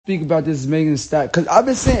Speak about this Megan Stallion, because I've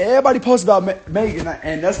been saying everybody posts about Megan,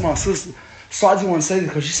 and that's my sister. So I just want to say this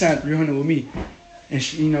because she signed 300 with me, and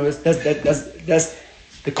she, that's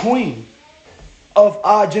the queen of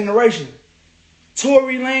our generation.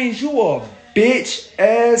 Tory Lanez, you a bitch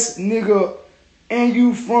ass nigga, and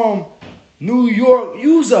you from New York.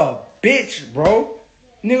 You's a bitch, bro,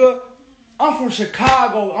 nigga. I'm from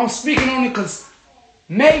Chicago. I'm speaking on it because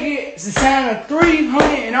Megan is signing 300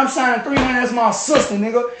 and I'm signing 300 as my sister,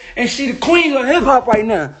 nigga. And she the queen of hip hop right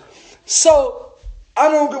now. So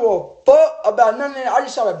I don't give a fuck about none of that. I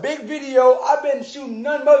just shot a big video. I've been shooting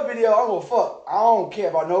none but video. I don't give a fuck. I don't care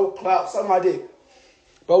about no clout, something like that.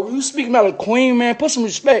 But when you speak about a queen, man, put some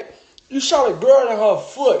respect. You shot a girl in her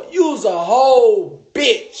foot. You was a whole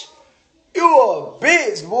bitch. You a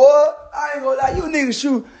bitch, boy. I ain't gonna lie. You niggas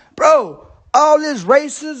shoot. Bro, all this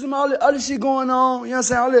racism, all this other shit going on, you know what I'm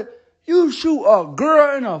saying? All that, you shoot a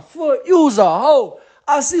girl in her foot, you was a hoe.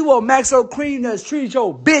 I see what Maxo Cream that's treated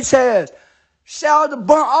your bitch ass. Shout out to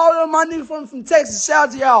Bun, all of my niggas from Texas, shout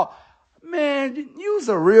out to y'all. Man, you was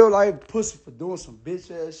a real life pussy for doing some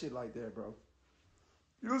bitch ass shit like that, bro.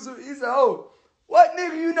 He's a hoe. What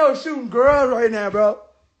nigga you know shooting girls right now, bro?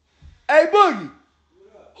 Hey, Boogie.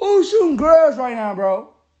 Who's shooting girls right now, bro?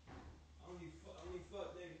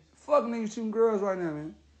 Fuck niggas shooting girls right now,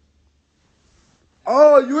 man.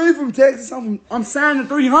 Oh, you ain't from Texas? I'm signed to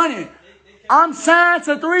 300. I'm signed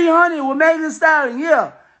to 300 with Megan Stallion.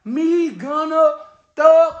 Yeah. Me, Gunna,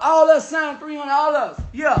 Thug, all us signed 300, all us.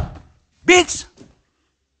 Yeah. Bitch.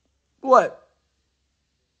 What?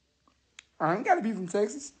 I ain't gotta be from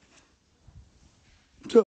Texas.